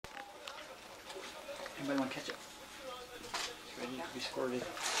Anybody want ketchup? It's ready to be squirted.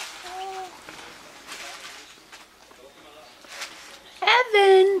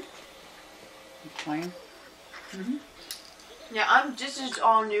 Evan! You playing? Mm-hmm. Yeah, this is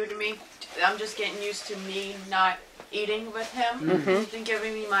all new to me. I'm just getting used to me not eating with him. He's been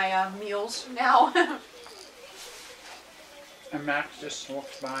giving me my meals now. And Max just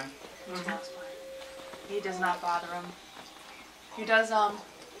walks by. He does not bother him. He does,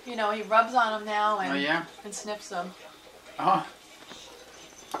 you know, he rubs on him now and, Oh, yeah? and sniffs them. Oh.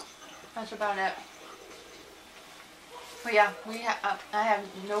 That's about it. But yeah, I have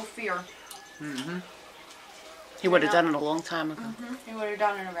no fear. Mm-hmm. He would have done it a long time ago. He would have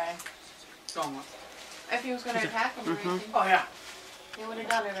done it already. Going on. If he was going to attack him or anything, Oh, yeah. he would have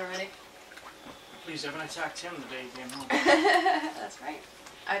done it already. Please haven't attacked him the day he came home. That's right.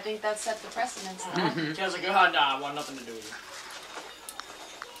 I think that set the precedence though. He was like, oh, nah, I want nothing to do with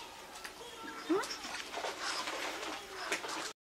you.